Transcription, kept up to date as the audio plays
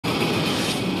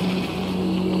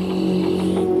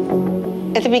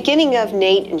At the beginning of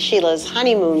Nate and Sheila's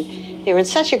honeymoon, they were in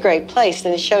such a great place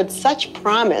and it showed such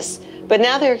promise. But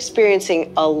now they're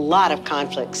experiencing a lot of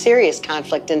conflict, serious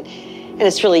conflict, and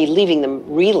it's really leaving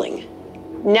them reeling.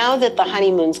 Now that the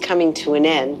honeymoon's coming to an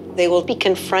end, they will be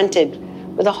confronted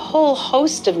with a whole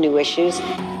host of new issues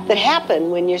that happen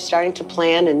when you're starting to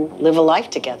plan and live a life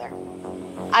together.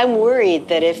 I'm worried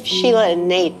that if Sheila and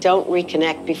Nate don't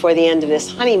reconnect before the end of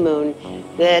this honeymoon,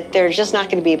 that they're just not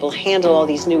going to be able to handle all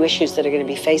these new issues that are going to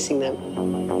be facing them.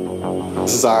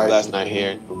 This is our last night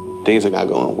here. Things are not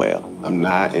going well. I'm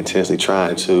not intentionally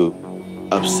trying to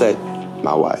upset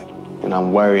my wife, and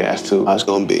I'm worried as to how it's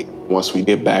going to be once we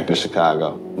get back to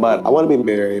Chicago. But I want to be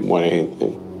married more than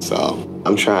anything, so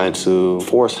I'm trying to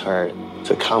force her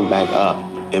to come back up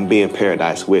and be in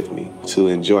paradise with me, to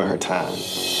enjoy her time.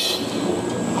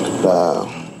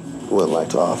 I would like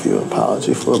to offer you an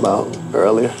apology for about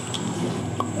earlier.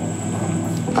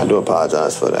 I do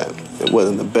apologize for that. It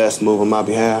wasn't the best move on my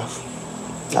behalf.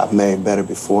 I've made better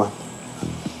before.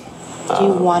 Do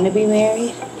you want to be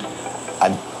married?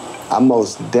 I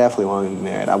most definitely want to be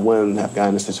married. I wouldn't have gotten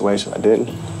in this situation if I didn't.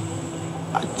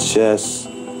 I just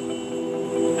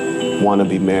want to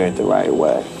be married the right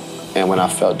way. And when I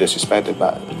felt disrespected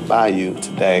by you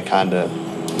today, it kind of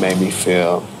made me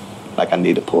feel like I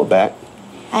need to pull back.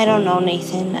 I don't know,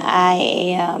 Nathan. I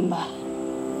am...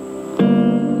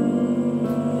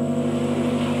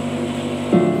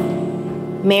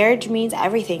 Marriage means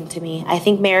everything to me. I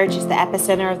think marriage is the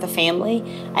epicenter of the family.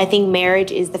 I think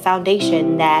marriage is the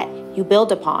foundation that you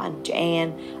build upon,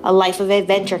 and a life of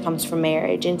adventure comes from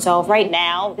marriage. And so right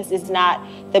now, this is not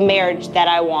the marriage that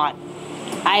I want.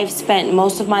 I've spent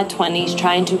most of my 20s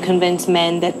trying to convince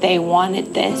men that they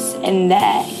wanted this and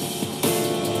that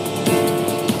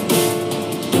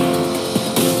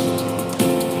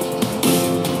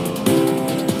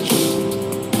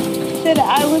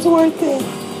I was worth it.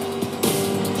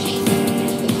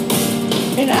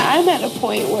 And I'm at a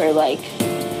point where, like,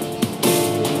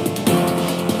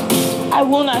 I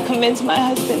will not convince my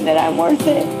husband that I'm worth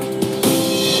it.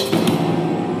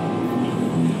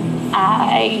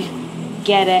 I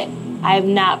get it. I've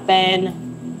not been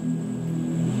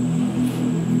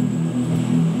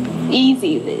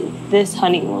easy this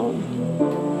honeymoon.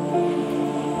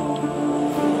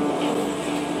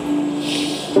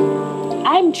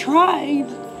 I'm trying.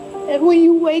 And when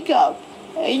you wake up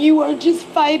and you are just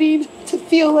fighting to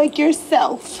feel like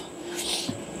yourself.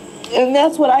 And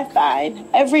that's what I find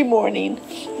every morning.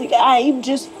 Like, I'm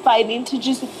just fighting to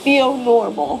just feel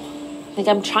normal. Like,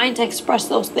 I'm trying to express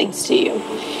those things to you.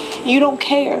 You don't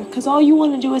care, because all you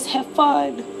want to do is have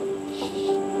fun.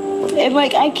 And,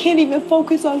 like, I can't even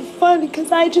focus on fun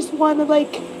because I just want to,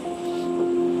 like,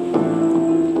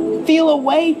 feel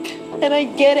awake. And I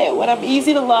get it. When I'm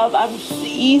easy to love, I'm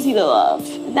easy to love.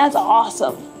 And that's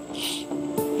awesome.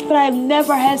 But I've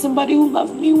never had somebody who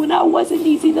loved me when I wasn't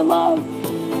easy to love.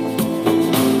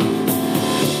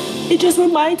 It just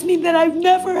reminds me that I've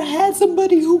never had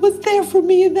somebody who was there for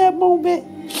me in that moment.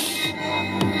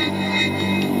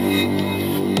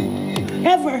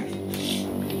 Ever.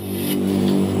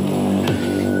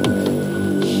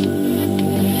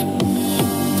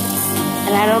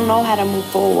 And I don't know how to move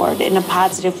forward in a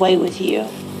positive way with you.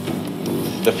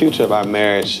 The future of our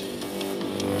marriage,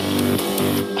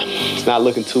 it's not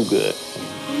looking too good.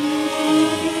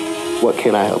 What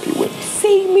can I help you with?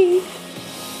 See me.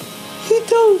 You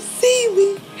don't see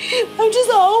me. I'm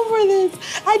just over this.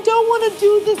 I don't want to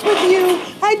do this with you.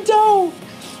 I don't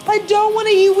want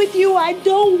to eat with you. I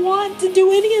don't want to do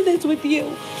any of this with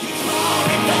you.